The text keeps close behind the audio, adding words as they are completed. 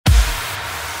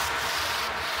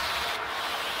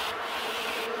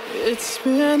It's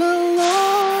been a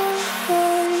long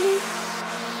day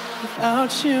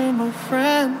without you, my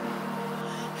friend,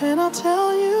 and I'll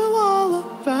tell you all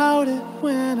about it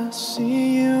when I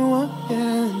see you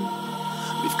again.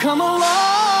 We've come a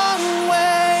long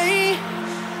way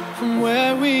from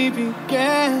where we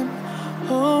began.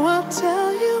 Oh, I'll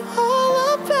tell you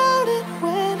all about it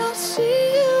when I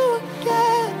see you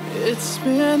again. It's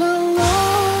been a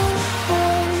long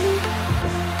way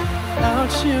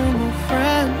without you, my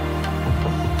friend,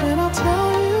 and I'll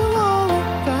tell you all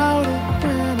about it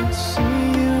when I see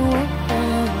you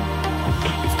again.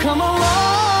 We've come a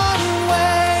long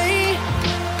way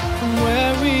from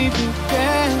where we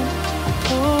began.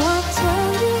 Oh, I'll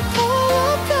tell you all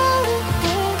about it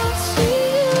when I see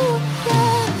you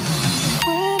again.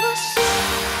 When I see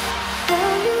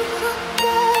you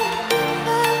again,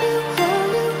 tell you again, tell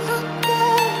you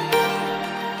again,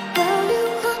 tell you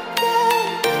again,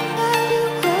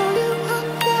 tell you again,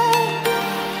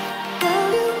 tell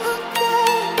you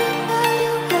again,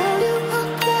 tell you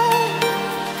again,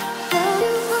 tell you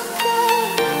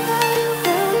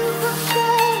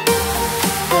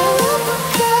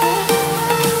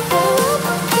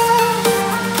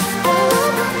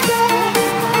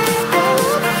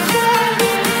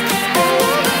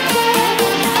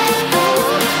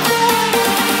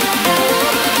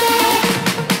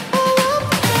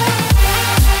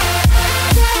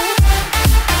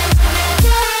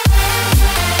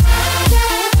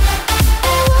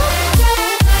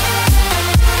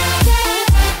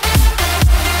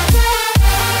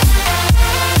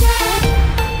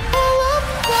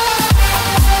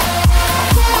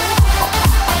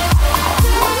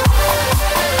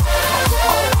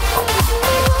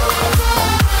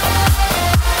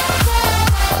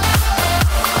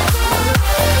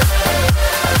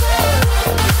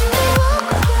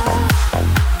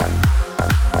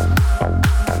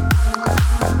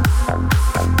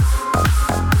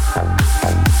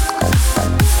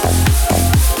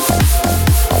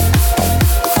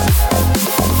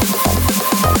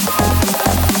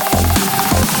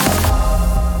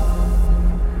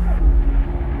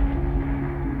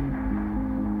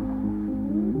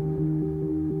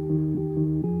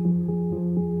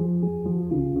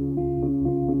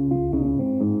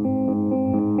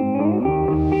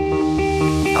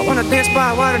Dance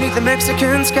by water beneath the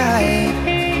Mexican sky.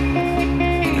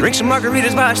 Drink some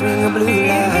margaritas watching the blue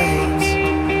lights.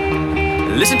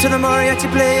 Listen to the mariachi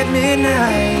play at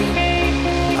midnight.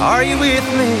 Are you with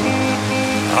me?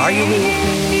 Are you with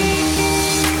me?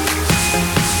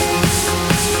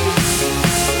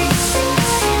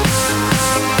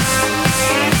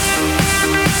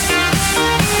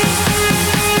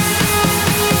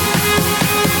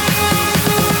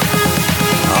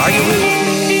 Are you with me?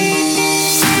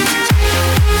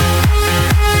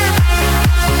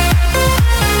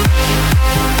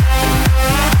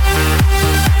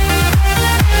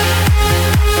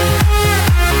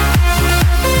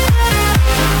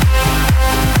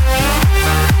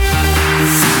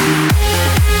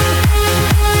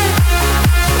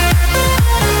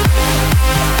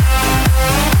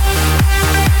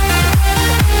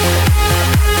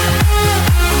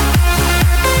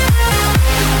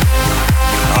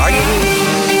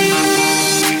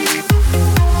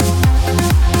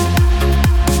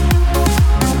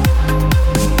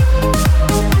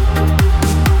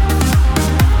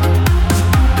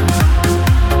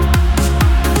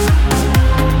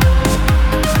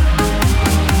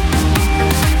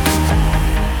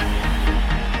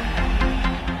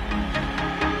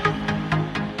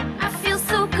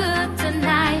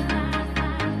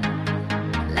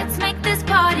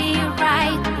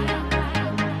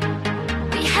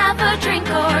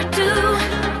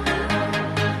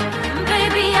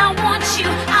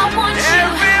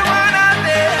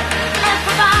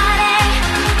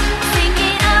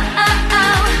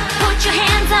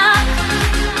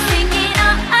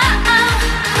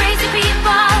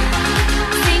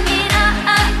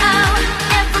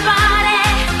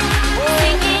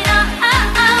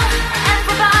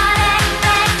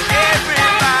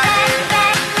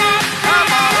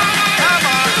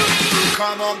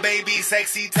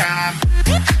 Sexy time.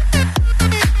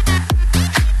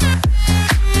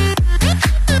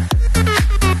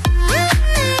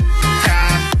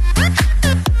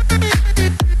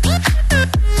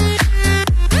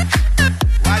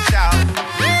 Watch out.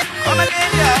 Come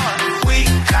again, y'all. We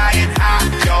flying high,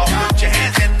 y'all. Put your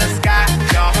hands in the sky,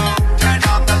 y'all. Turn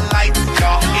on the lights,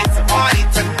 y'all. It's a party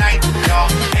tonight, y'all.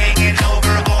 Hanging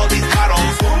over all these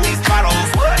bottles, these bottles,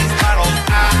 these bottles.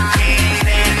 I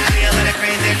can't feel it,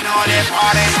 crazy, naughty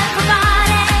party.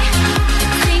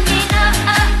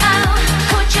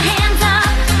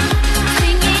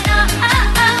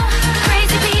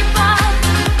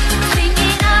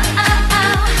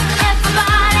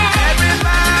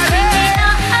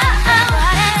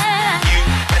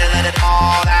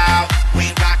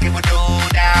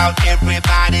 out,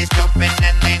 everybody's jumping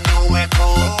and they know it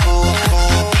cool, cool,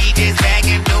 cool. DJ's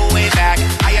banging, do it back.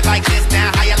 How you like this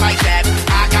now? How you like that?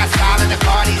 I got style and the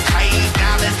party's tight.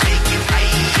 Now let's take it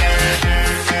higher.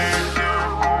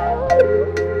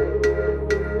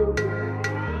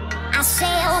 I say,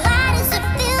 oh, why does it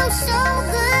feel so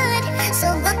good? So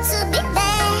good to be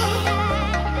back.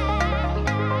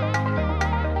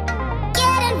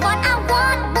 Getting what I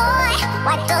want, boy.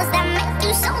 Why does that make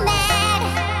you so mad?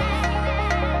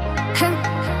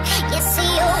 You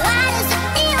see, oh, why does it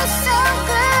feel so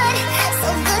good? So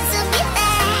good to be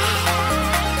back.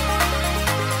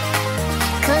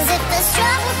 'Cause if there's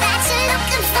trouble that you're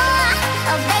looking for,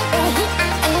 oh, baby,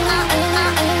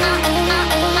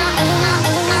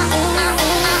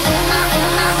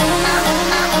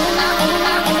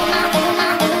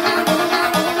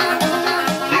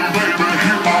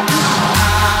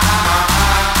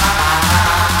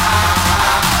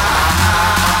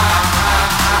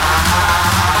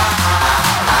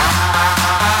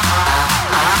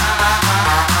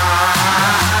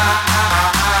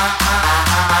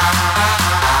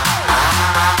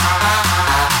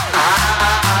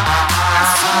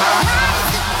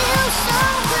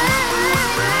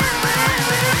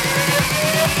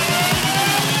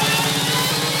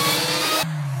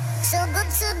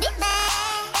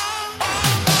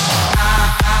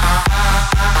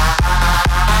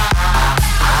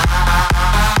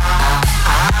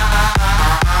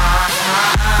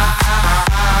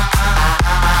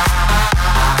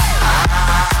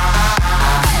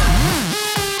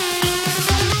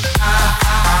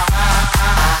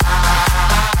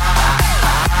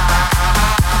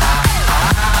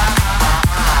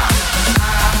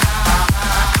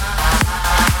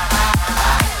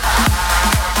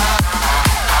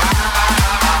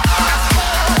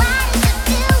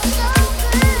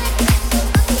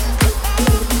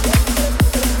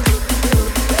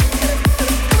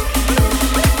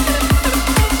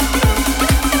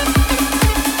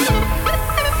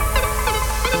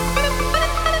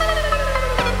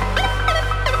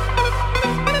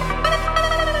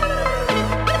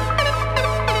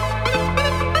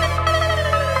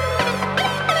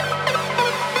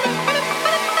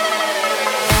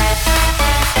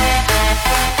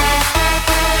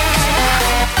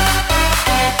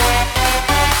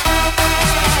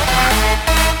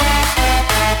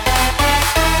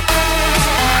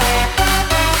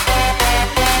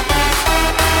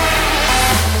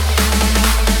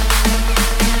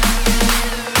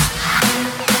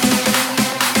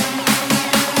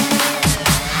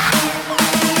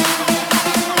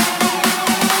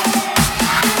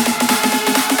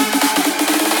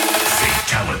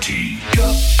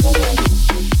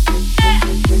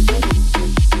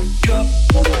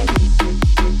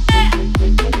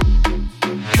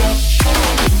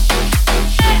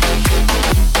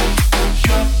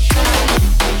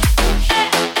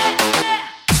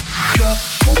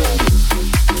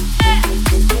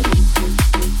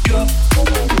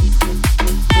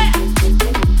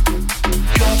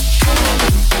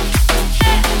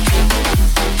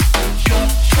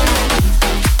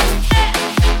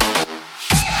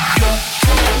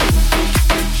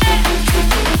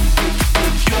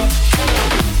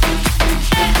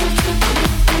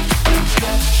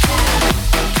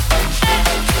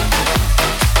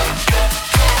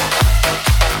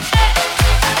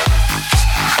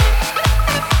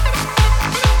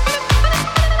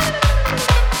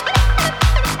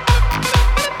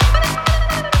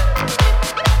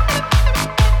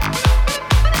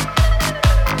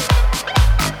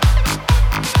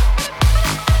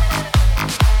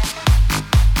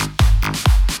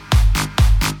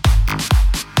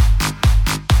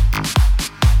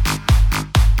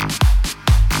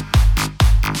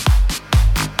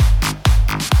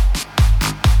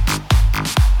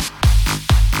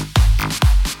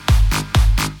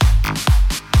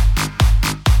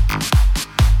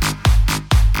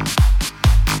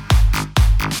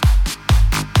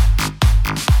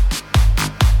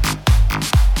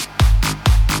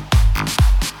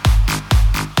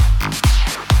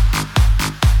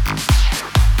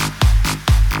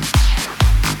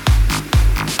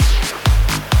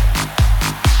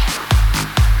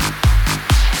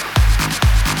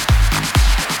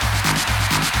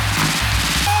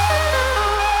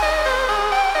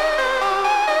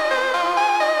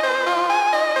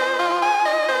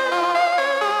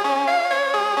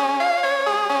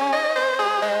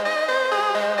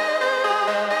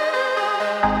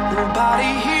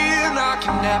 Nobody here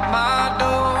knocking at my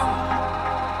door.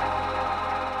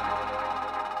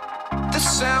 The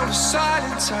sound of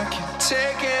silence I can't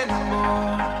take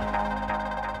anymore.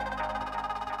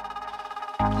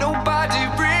 Nobody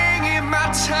ringing my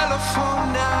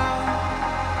telephone now.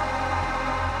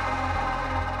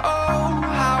 Oh,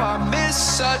 how I miss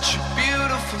such a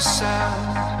beautiful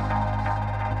sound.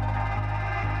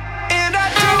 And I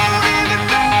don't even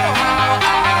know how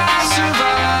I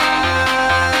survive.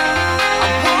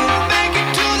 I won't make it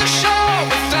to the shore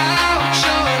without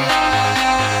your light.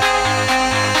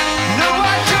 No,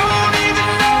 I don't even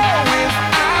know if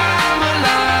I'm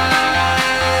alive.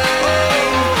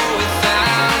 Oh,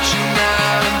 without you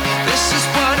now, this is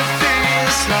what it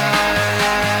feels like.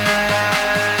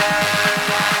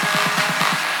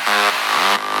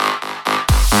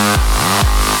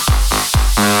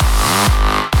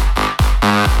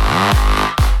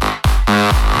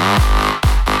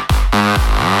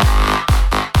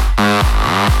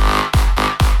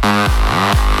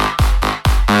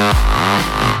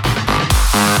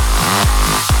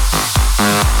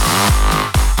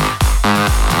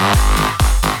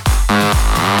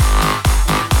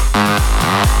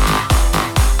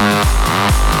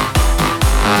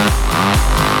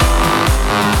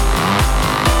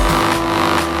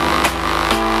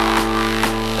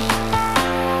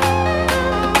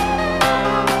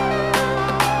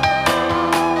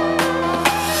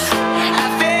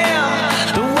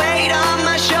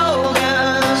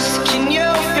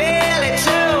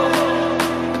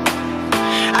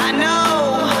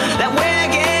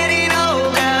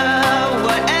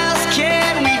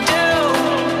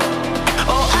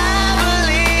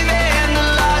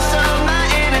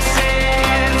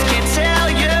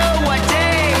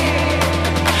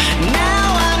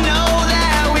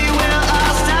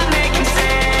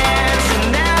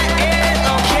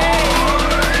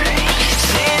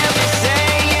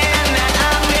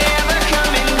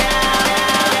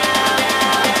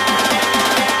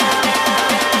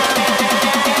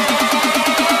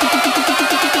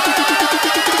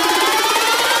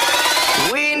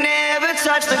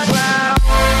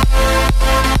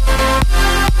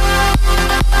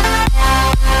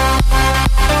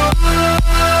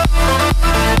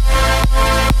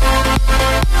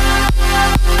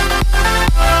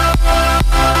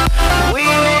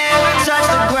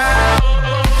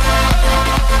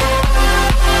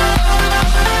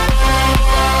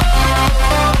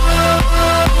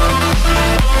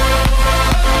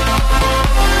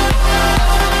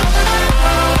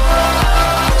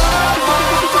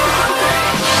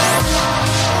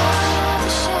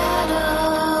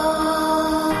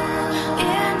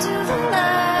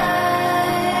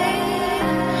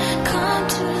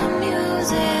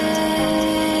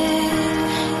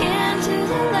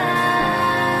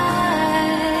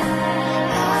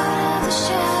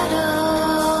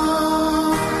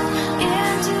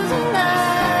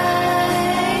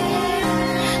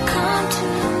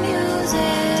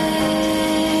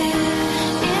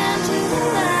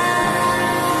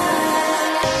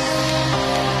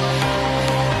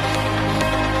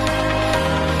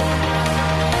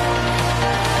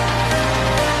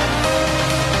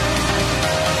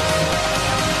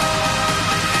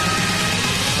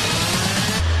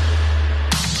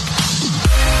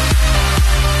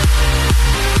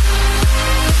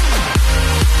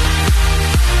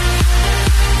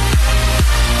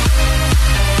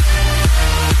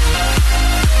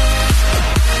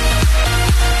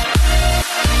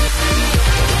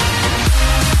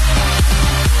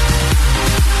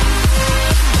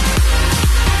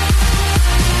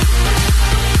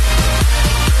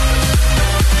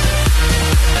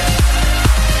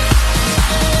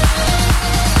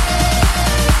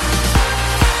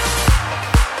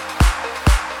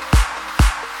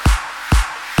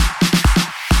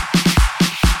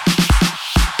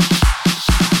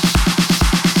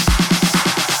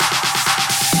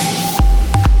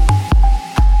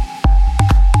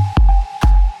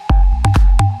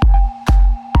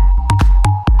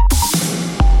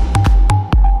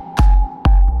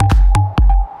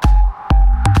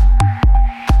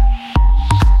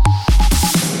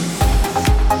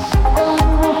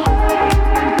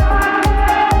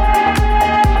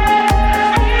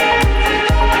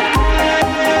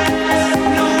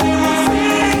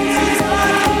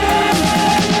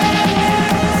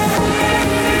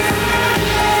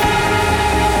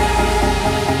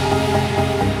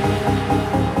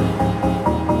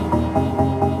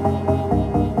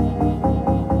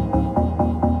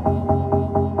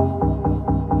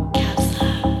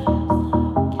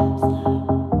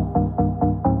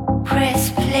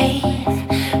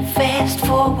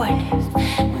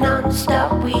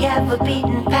 never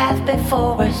beaten path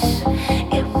before us.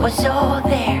 It was all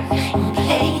there in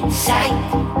plain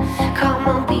sight. Come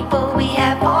on people, we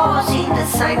have all seen the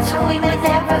signs, so we may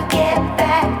never get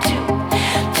back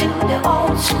to the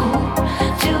old school,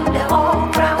 to the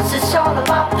old grounds. It's all about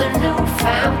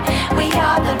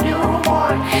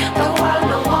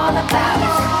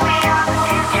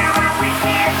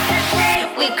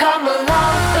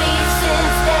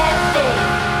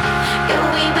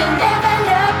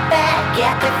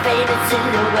faded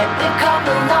silhouette. We've come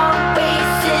a long way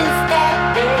since that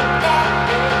day.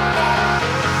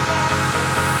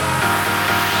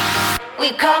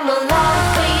 We've come a long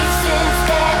way since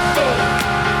that day,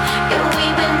 and we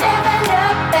will never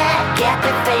look back at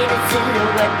the faded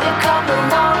silhouette. We've come a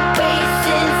long way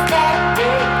since that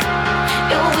day,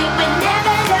 and we will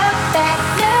never look back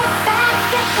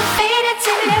at the faded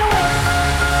silhouette.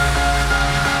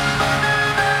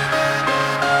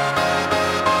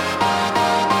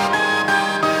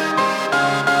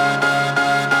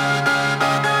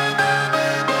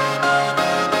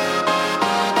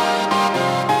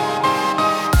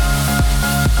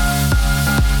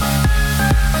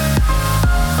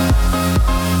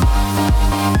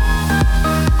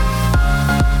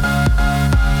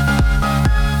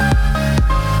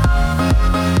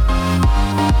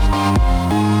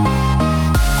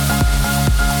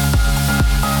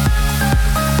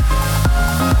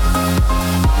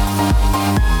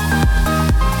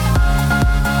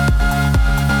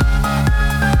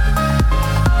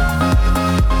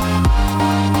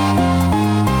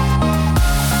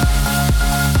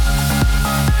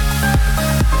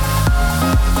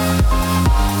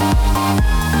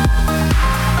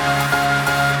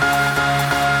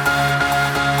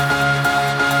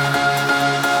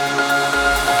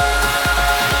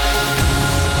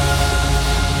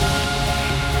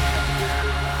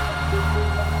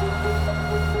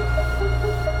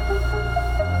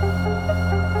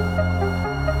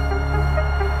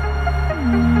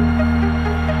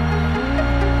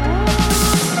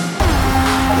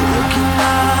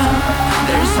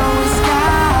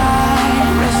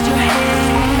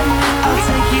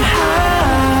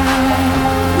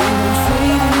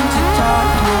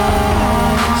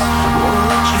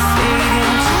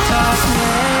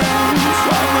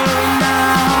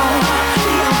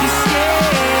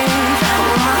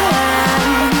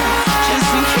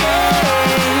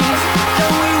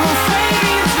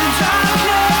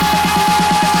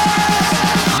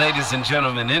 And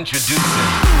gentlemen, introducing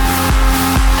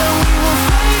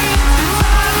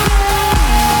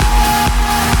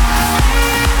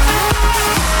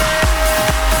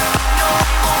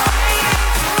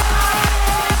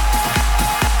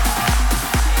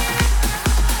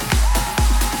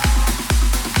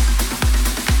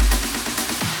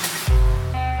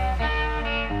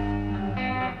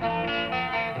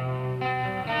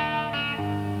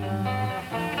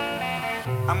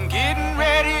I'm getting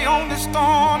ready on this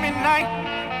stormy night.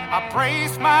 I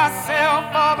brace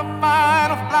myself for the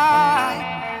final flight.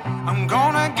 I'm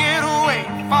gonna get away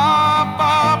far,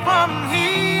 far from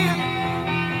here.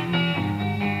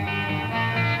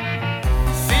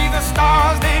 See the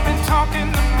stars, they've been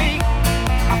talking to me.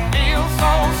 I feel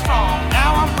so strong,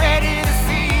 now I'm ready to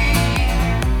see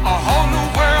a whole new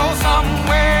world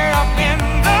somewhere up in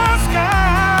the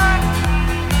sky.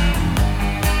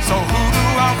 So who do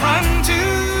I run to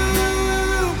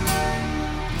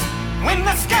when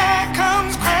the sky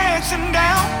comes crashing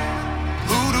down?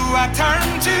 Who do I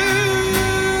turn to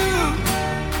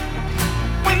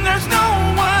when there's no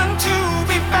one to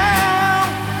be found?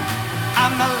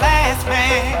 I'm the last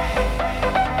man.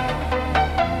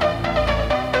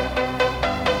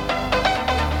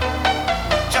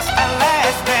 Just the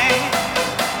last man.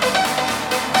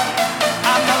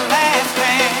 I'm the last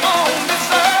man on this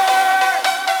earth.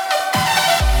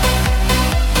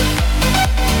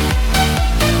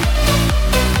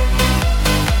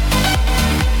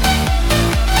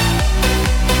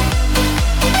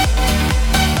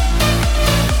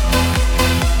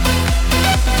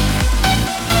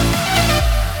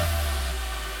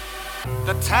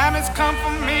 The time has come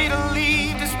for me to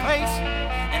leave this place.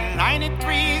 In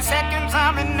 93 seconds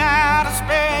I'm in outer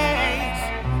space.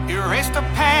 Erase the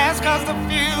past cause the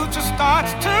future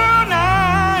starts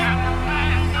tonight.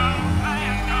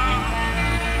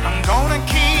 I'm gonna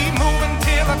keep moving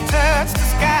till I touch the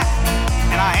sky,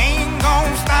 and I ain't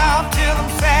gonna stop till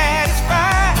I'm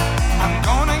satisfied. I'm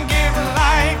gonna give a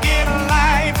life and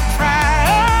try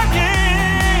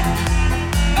again.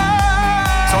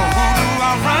 So who do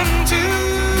I run to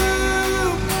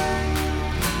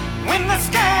when the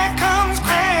sky comes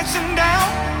crashing down?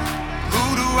 Who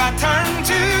do I turn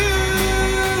to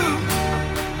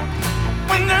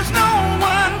when there's no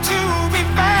one to be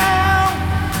found?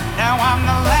 Now I'm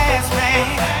the last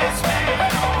man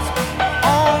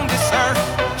on this earth,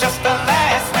 just the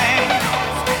last man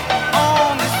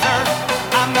on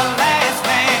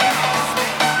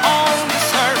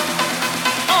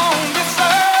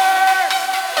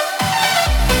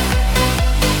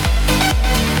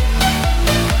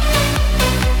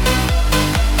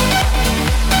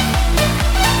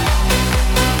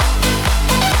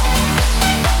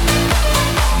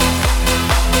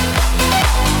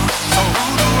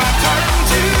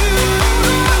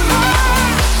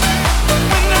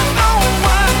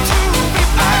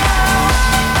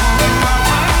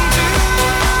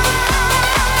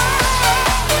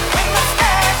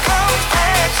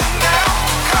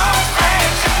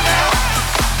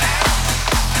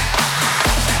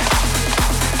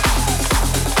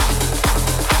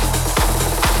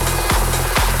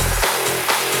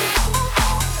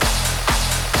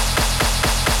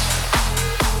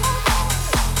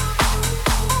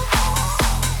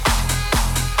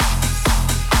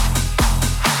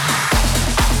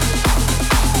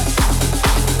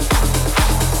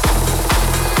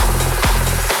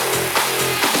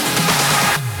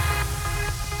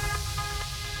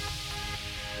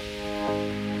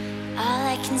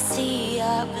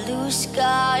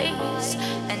skies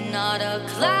and not a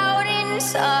cloud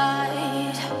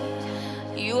inside.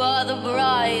 You are the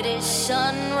brightest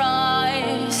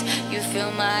sunrise. You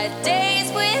fill my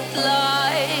days with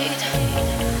light.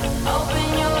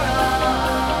 Open your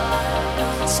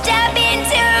eyes. Step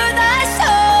into the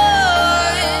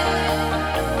sun.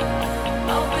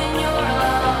 Open your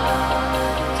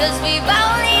eyes. 'Cause we've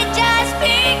only just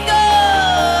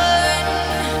begun.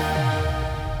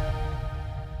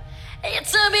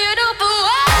 It's a beautiful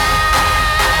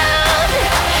world.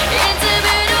 It's a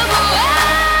beautiful world.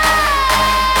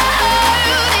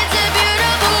 It's a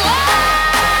beautiful world.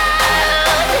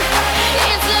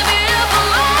 It's a beautiful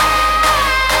world.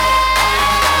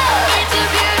 It's a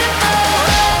beautiful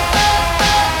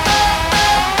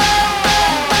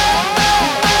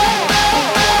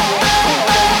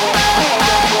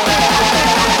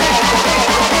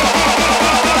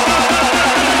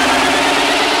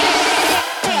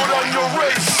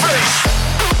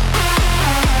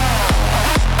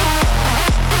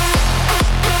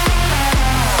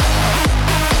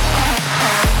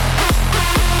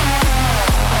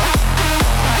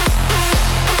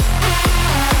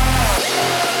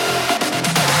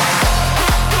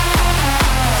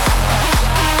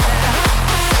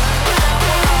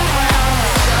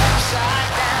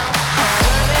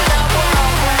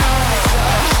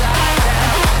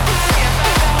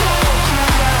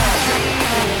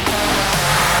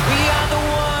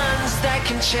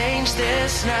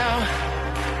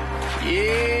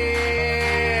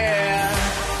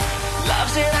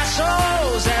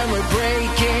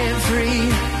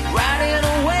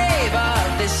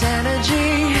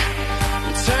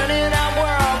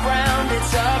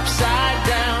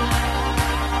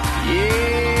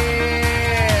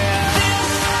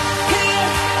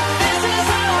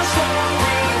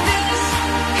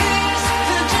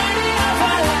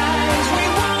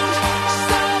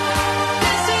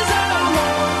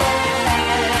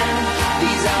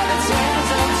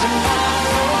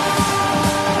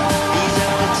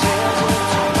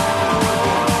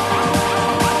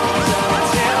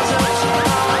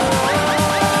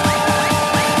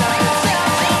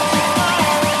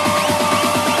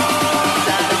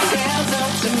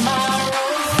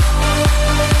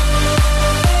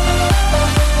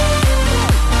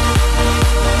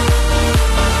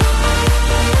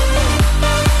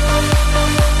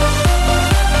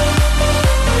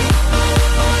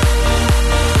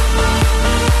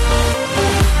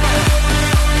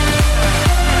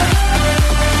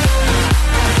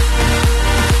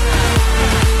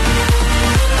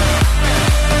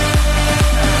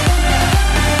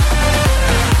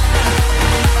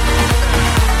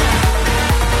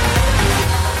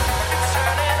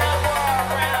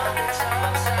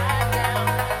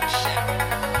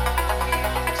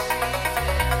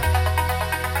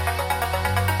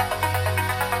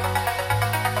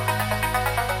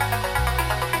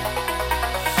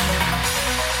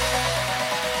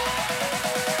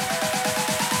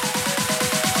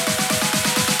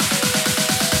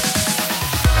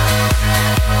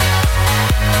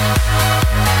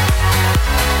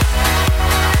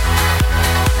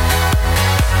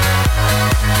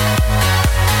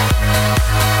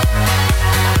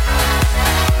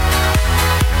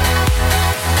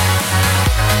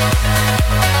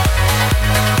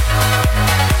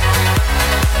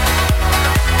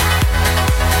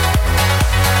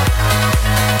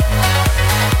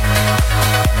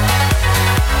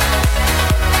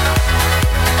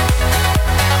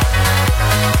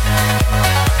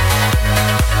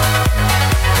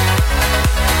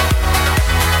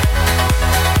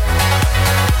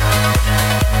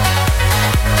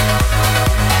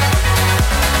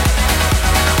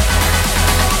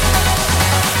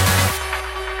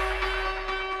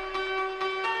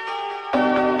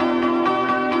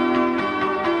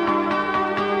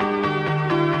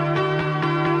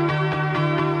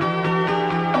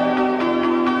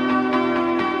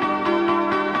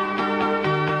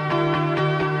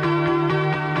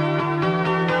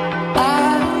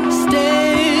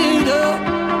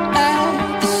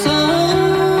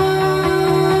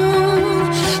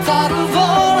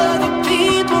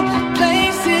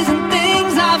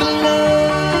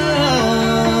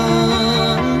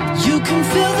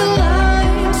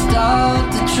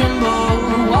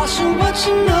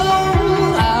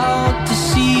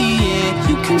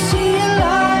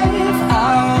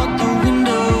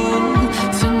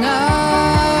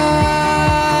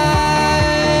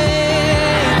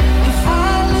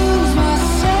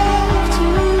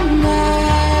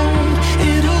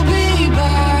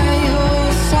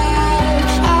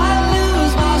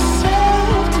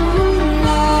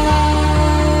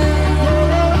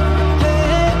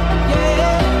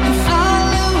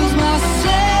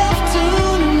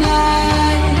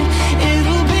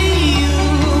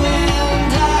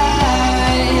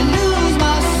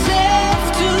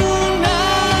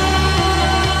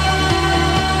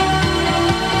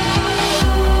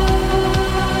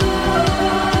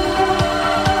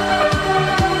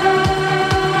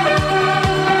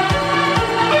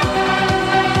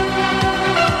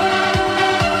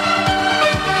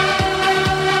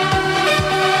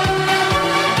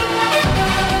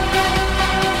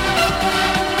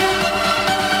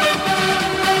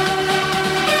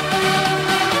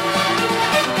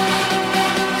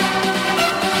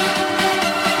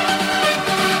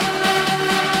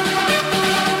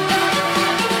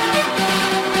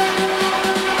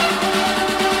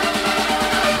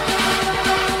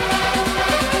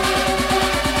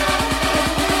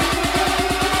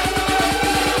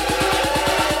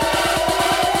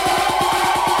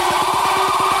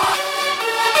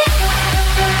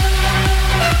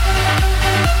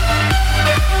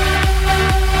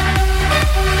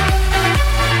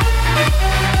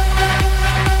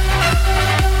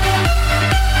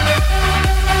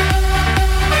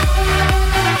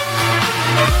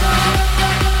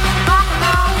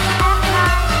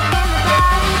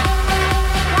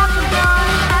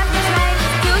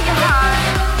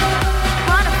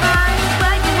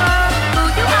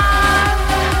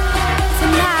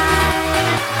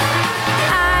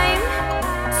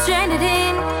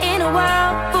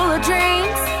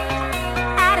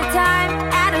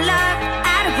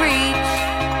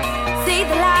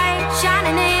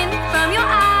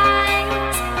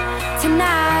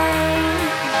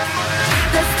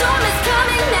storm is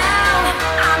coming now.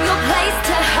 I'm your place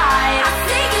to hide. I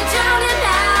see you drowning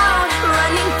out,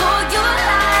 running for your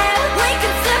life. We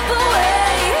can slip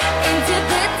away into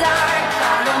the dark.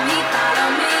 Follow me,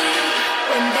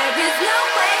 when there is no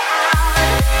way out.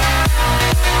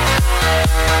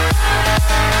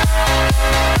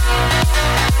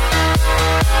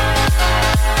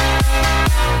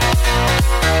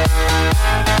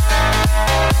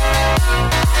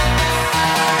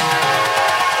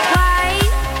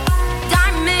 White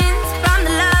diamonds from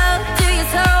the love to your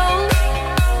soul.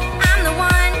 I'm the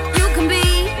one you can be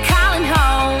calling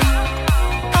home.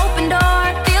 Open door,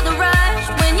 feel the rush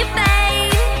when you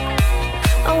fade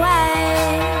away.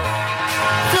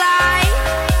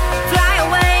 Fly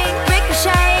away,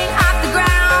 ricochet off the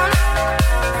ground.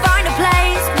 Find a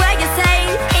place where you're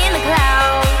safe in the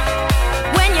cloud.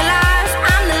 When you're lost,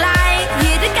 I'm the light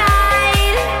here to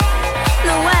guide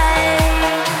the way.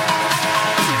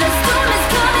 The storm is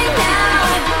coming now.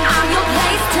 I'm your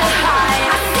place to hide.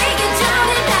 I see you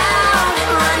drowning out,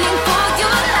 running for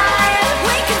your life.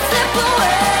 We can slip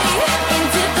away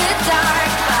into the dark.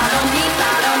 Follow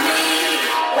me,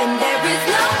 when there is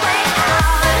no way out.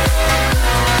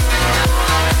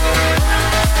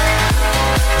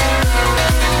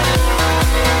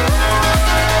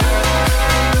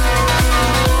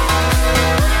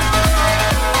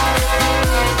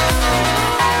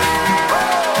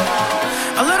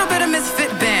 A little bit of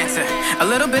misfit banter, a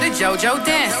little bit of JoJo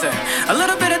dancer, a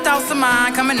little bit of thoughts of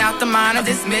mine coming out the mind of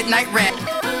this midnight rant.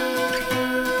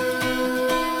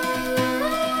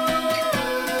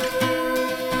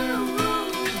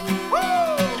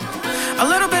 A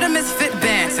little bit of misfit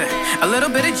banter, a little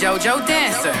bit of JoJo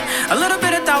dancer, a little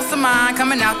bit of thoughts of mine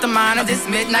coming out the mind of this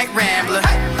midnight rambler.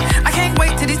 I can't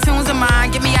wait till these tunes of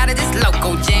mine get me out of this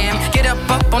local jam. Get up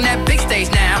on that big stage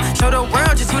now, show the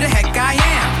world just who the heck I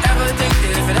am. Ever think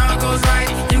that if it all goes right,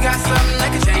 you got something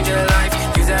that could change your life?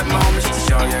 Use that moment just to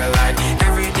show your light.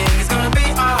 Everything is gonna be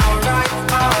alright,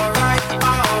 alright,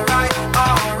 alright,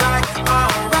 alright,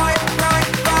 alright, right,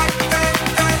 right, hey,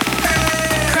 hey,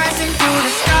 hey. Crashing through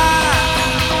the sky,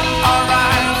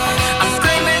 alright. I'm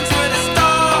screaming to the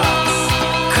stars,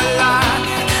 collide.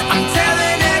 I'm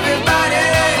telling everybody,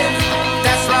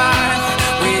 that's right.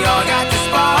 We all got the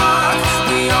spark,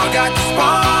 we all got the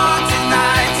spark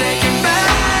tonight. Taking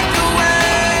back the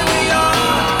way we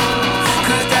are,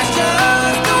 'cause that's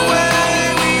just the way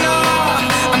we are.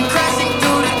 I'm crashing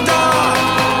through the door,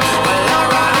 well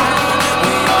alright.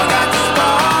 We all got the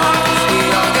spark, we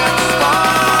all got the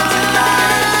spark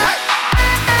tonight.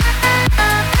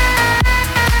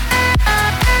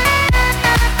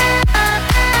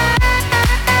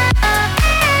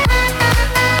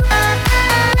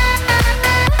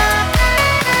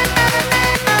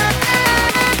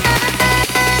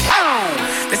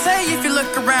 They say if you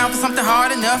look around for something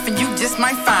hard enough and you just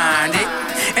might find it.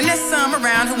 And there's some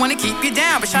around who wanna keep you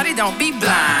down, but shawty don't be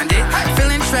blinded.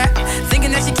 Feeling trapped,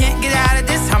 thinking that you can't get out of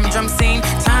this humdrum scene.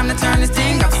 Time to turn this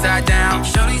thing upside down.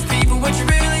 Show these people what you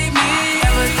really mean.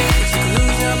 Ever think that you could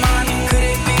lose your mind? Could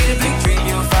it be the big dream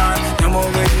you'll find? No more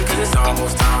waiting 'cause it's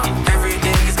almost time.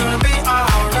 Everything is gonna be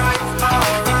alright,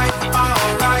 alright,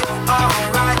 alright,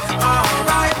 alright,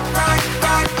 alright, right,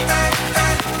 right, hey,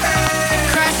 hey, hey.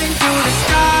 Crashing through the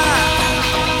sky,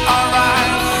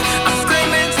 alright. I'm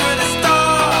screaming to the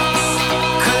stars,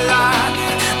 collide.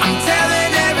 I'm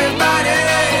telling everybody,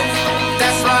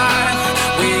 that's right.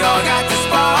 We all got the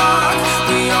spark,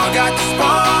 we all got the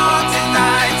spark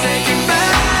tonight. Taking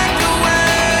back the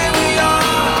way we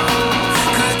are,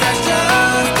 'cause that's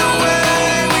just the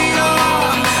way we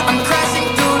are. I'm crashing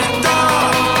through the door,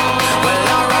 well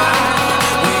alright.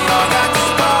 We all got the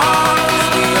spark,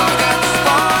 we all got the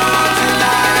spark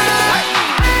tonight.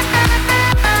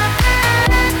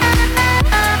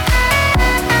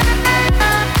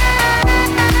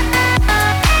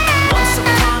 Once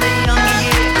upon a younger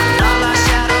year, all our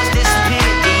shadows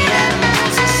disappeared. The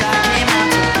animals inside came out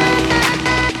to play.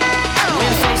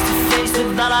 Went face to face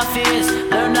with all our fears,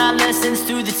 learned our lessons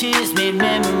through the tears, made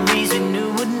memories we knew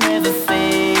would never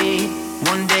fade.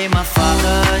 One day my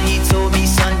father, he told me,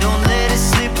 son, don't let it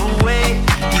slip away.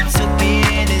 He took me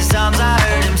in his arms, I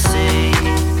heard him say,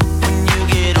 when you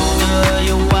get older,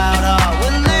 your wild heart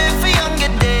will live for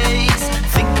younger days.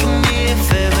 Think of me if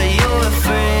ever you're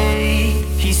afraid.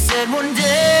 He said one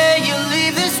day you'll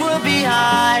leave this world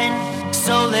behind,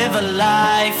 so live a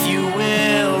life you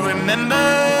will remember.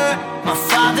 My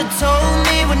father told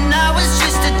me when I was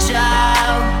just a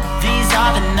child, these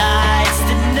are the nights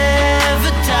that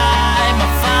never die. My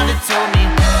father told me.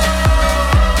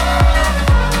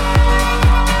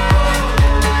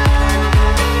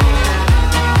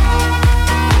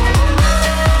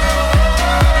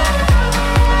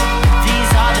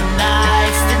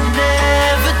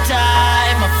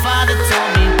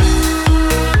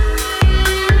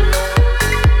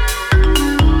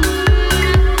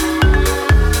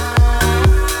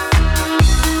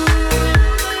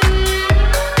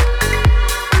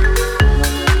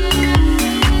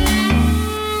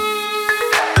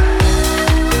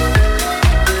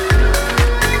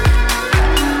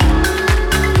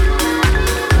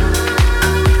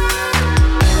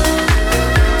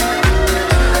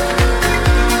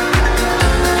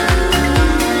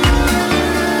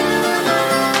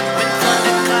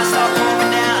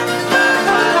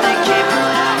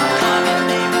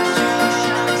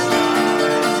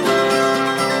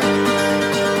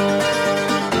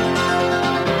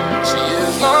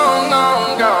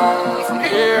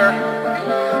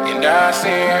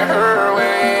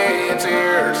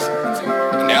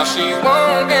 she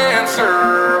won't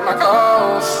answer my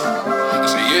calls.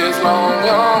 She is long,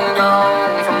 long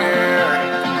gone from here.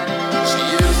 She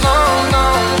is long,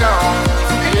 long gone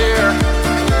from here.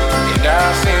 And I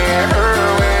sent her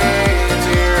away in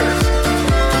tears.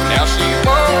 Now she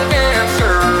won't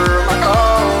answer my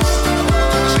calls.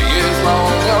 She is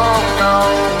long, long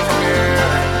gone from here.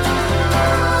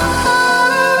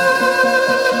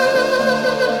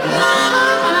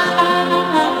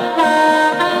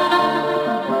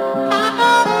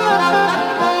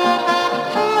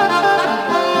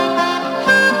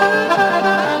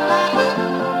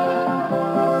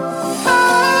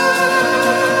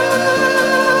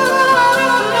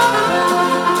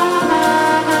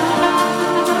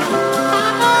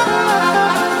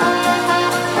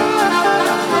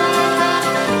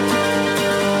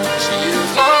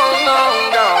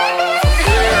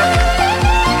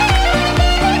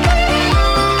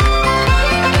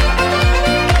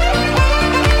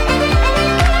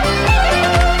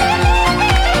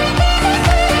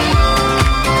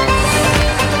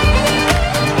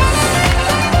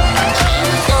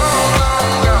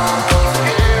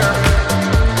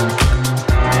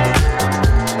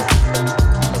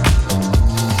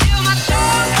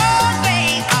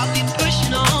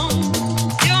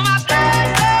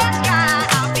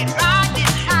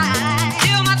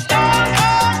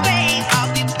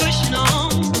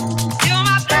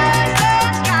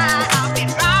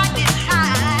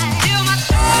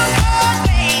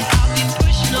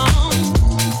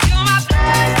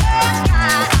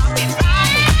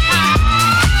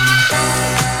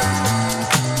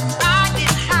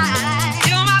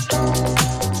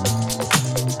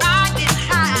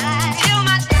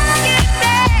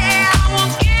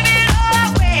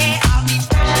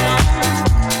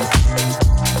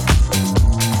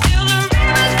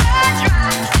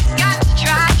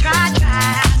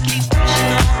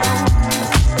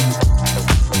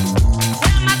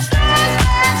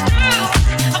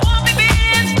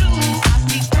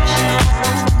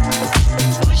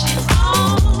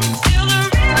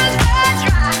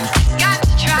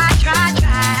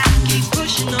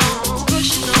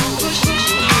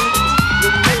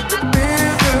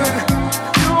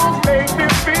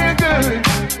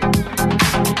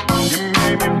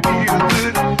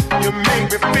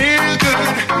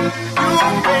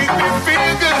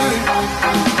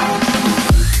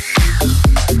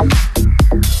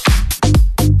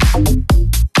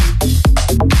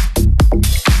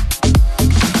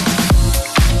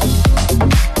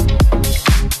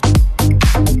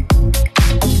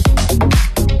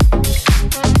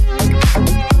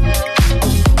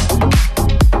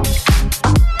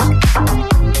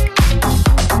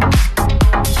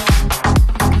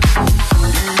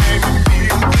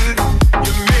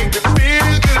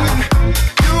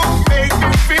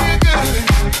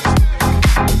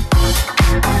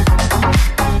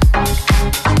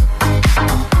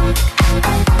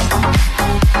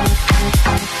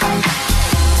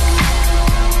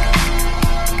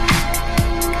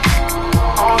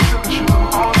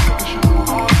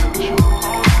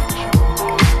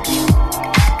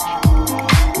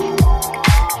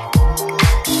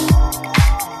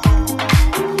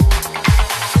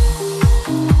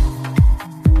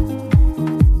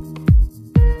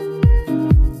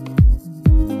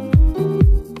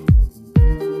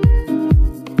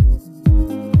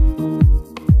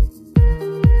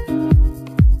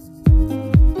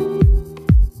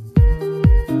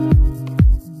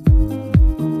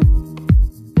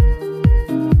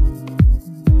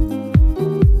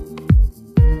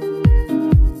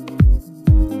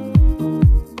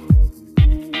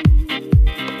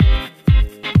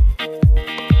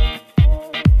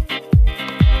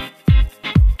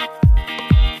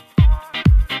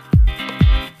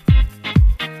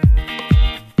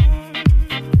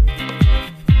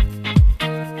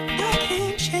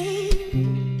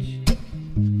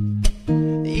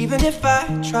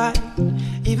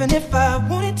 Even if I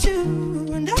wanted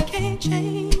to, and I can't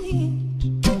change.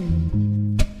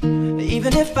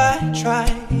 Even if I try.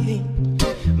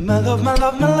 My love, my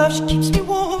love, my love, she keeps me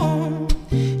warm.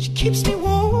 She keeps me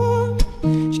warm.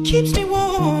 She keeps me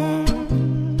warm.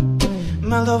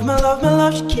 My love, my love, my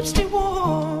love, she keeps me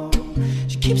warm.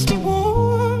 She keeps me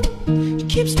warm. She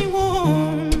keeps me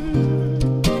warm.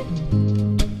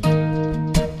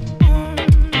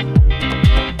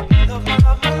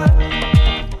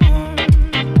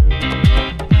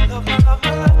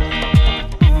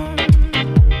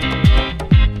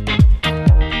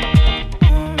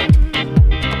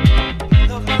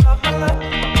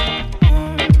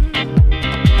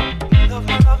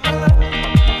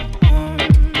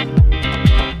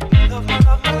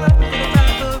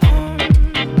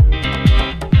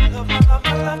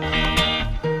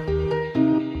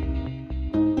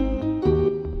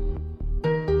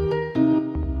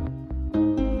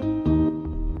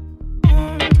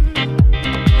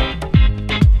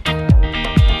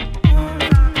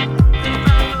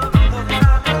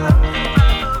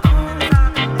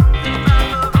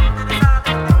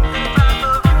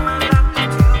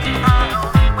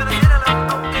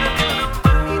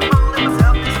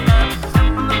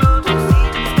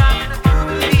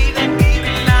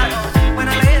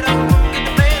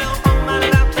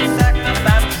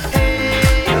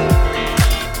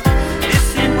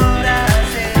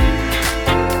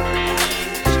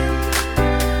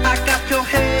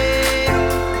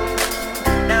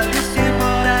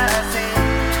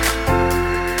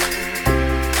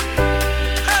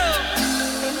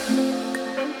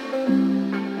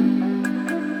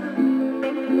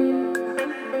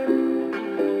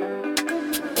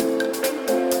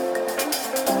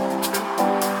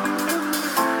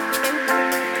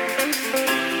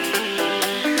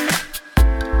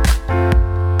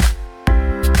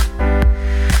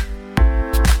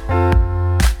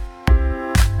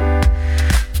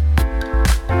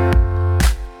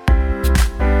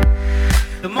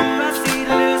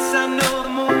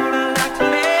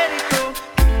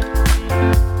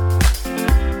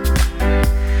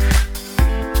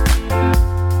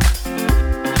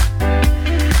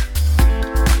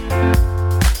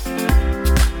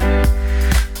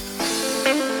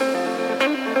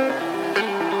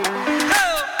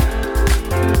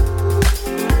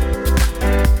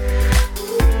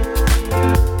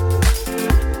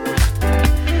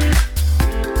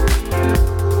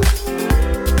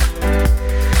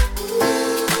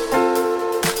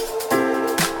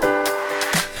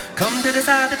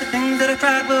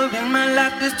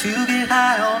 just to get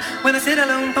high on. When I sit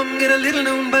alone, come get a little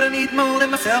known, but I need more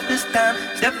than myself this time.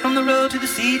 Step from the road to the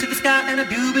sea to the sky, and I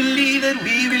do believe that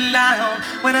we rely on.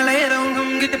 When I lay it on,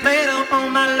 come get the play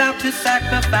on my life to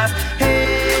sacrifice.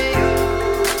 Hey,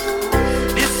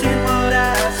 oh, listen what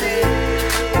I say.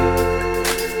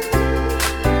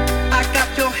 I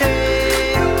got your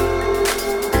hey,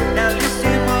 oh, now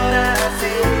listen what I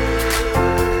say.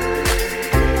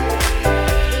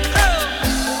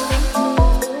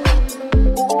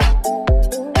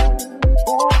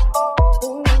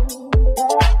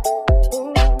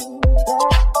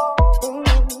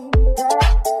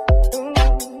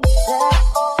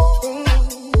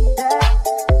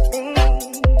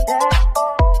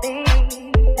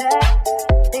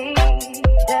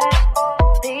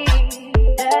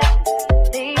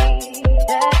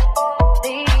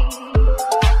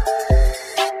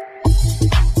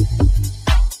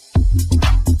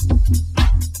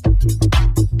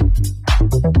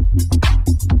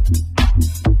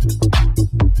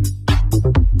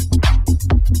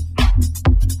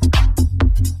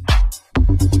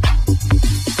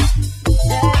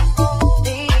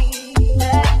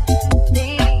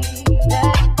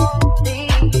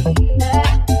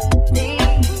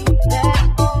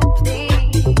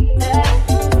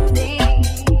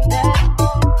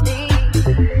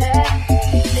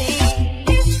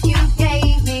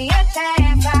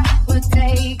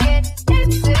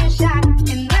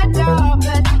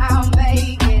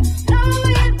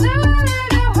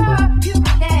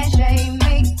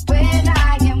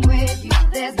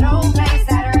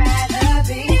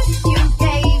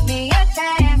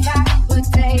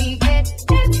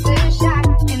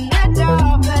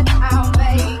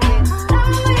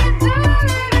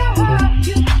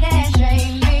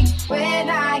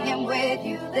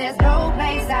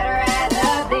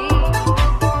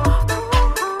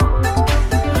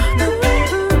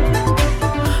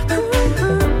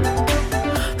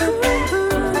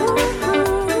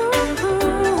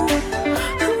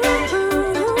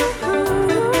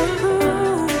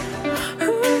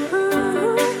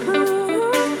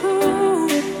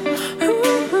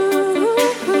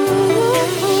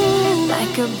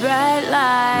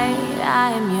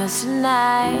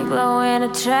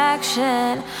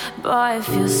 Boy, it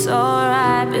feels so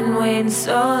right. Been waiting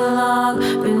so long.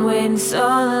 Been waiting so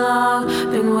long.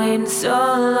 Been waiting so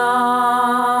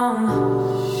long.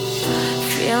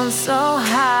 Feeling so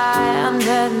high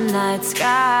under the night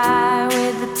sky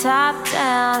with the top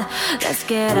down. Let's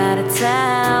get out of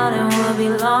town and we'll be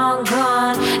long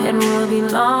gone. And we'll be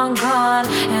long gone.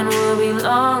 And we'll be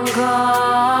long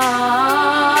gone.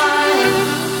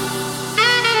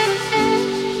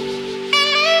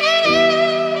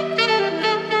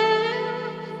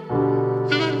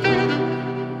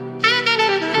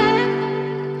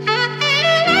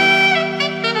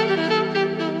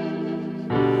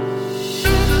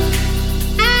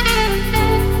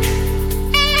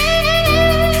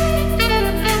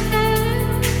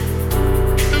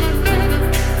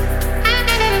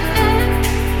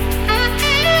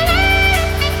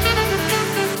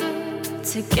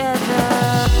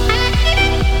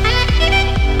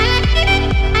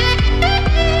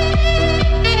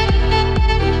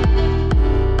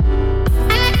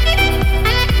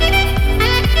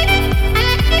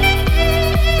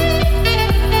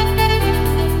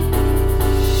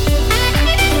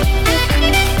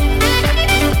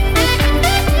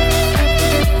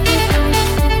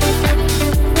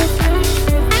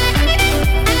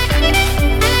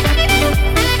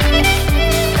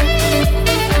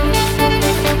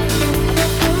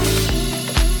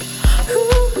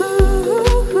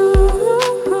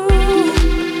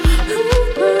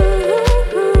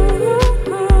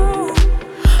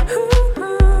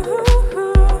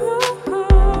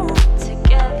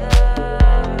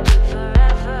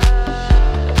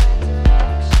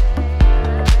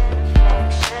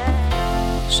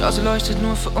 Leuchtet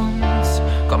nur für uns.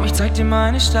 Komm, ich zeig dir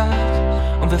meine Stadt.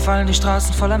 Und wir fallen die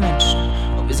Straßen voller Menschen.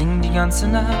 Und wir singen die ganze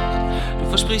Nacht. Du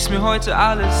versprichst mir heute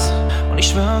alles. Und ich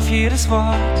schwör auf jedes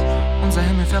Wort. Unser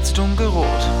Himmel färbt sich dunkelrot.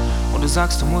 Und du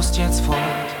sagst, du musst jetzt fort.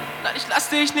 Nein, ich lass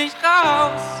dich nicht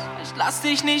raus. Ich lass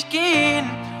dich nicht gehen.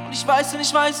 Und ich weiß und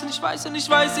ich weiß und ich weiß und ich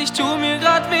weiß, ich tu mir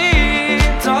grad weh.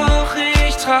 Doch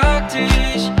ich trag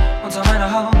dich unter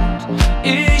meiner Haut.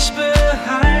 Ich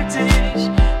behalte dich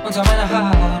unter meiner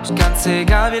Haut. Ganz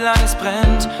egal wie lange es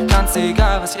brennt, ganz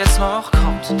egal was jetzt noch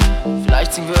kommt.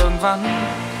 Vielleicht singen wir irgendwann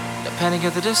der Panic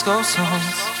at the Disco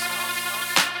Songs.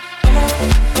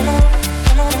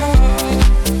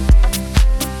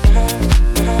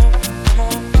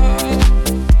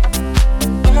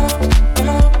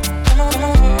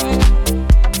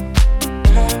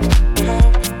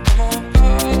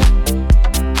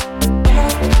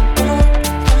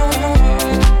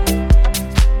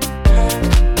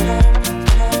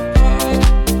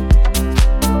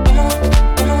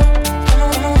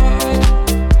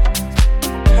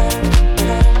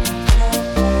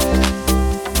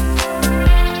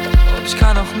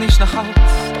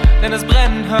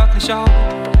 nicht auf.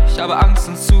 Ich habe Angst,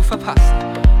 uns zu verpassen.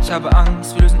 Ich habe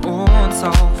Angst, wir lösen uns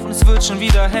auf und es wird schon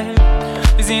wieder hell.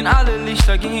 Wir sehen alle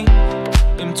Lichter gehen,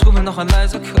 im Trubel noch ein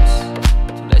leiser Kuss.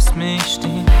 Du lässt mich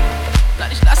stehen. Nein,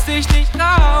 ich lass dich nicht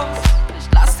raus, ich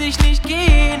lass dich nicht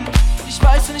gehen. Ich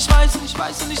weiß und ich weiß und ich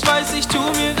weiß und ich weiß, ich tu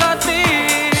mir grad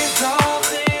weh. Doch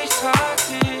ich trag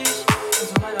dich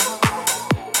unter meiner Haut.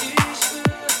 Ich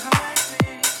will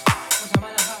heimlich unter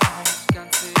meiner Haut.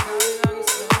 Ganz egal wie lange es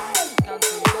dauert, ganz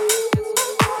egal jetzt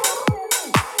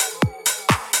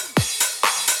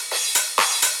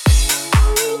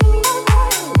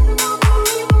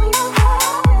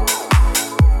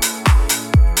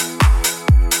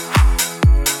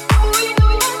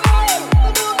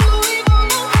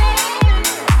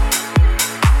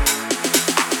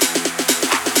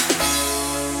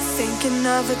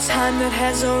of a time that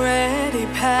has already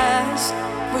passed,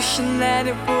 wishing that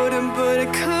it wouldn't, but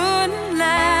it couldn't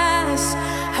last.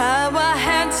 How I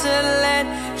had to let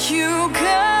you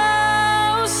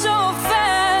go so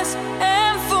fast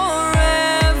and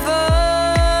forever.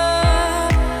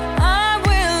 I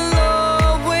will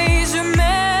always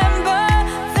remember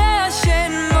that I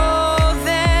shared more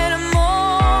than a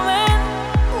moment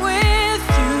with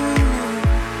you.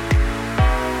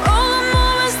 All the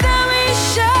moments that we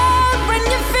shared when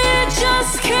you feel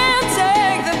just can't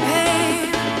take the pain.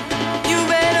 You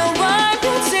better wipe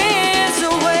your tears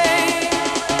away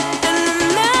and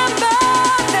remember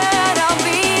that I'll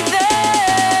be there.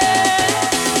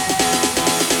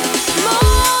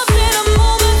 More than a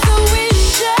moment that we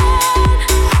shared,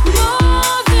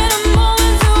 more than a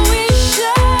moment that we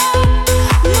shared,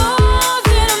 more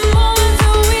than a moment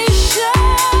that we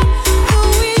shared, that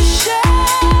we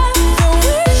shared, that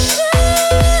we shared.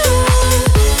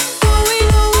 But we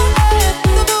know that,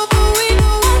 but we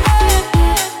know that,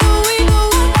 but we know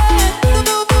that,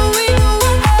 but we know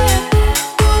that,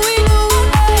 but we know that, but we know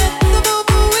that,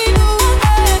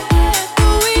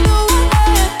 but we know that, but we know that, but we know that,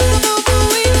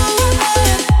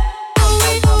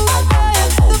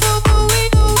 but we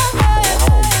know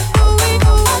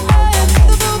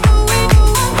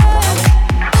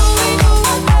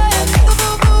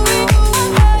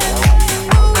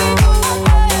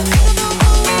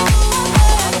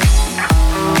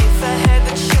If I had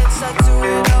the chance, I'd do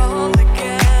it all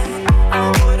again. I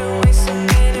wouldn't waste a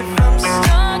minute from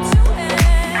start to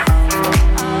end.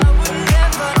 I would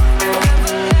never,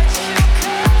 never let you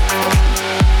go.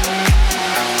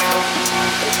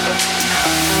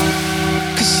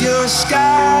 'Cause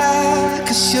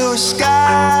you're a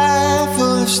sky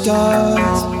full of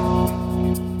stars.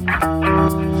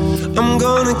 I'm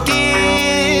gonna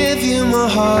give you my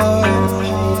heart.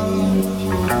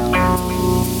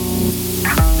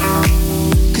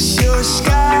 'Cause you're a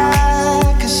sky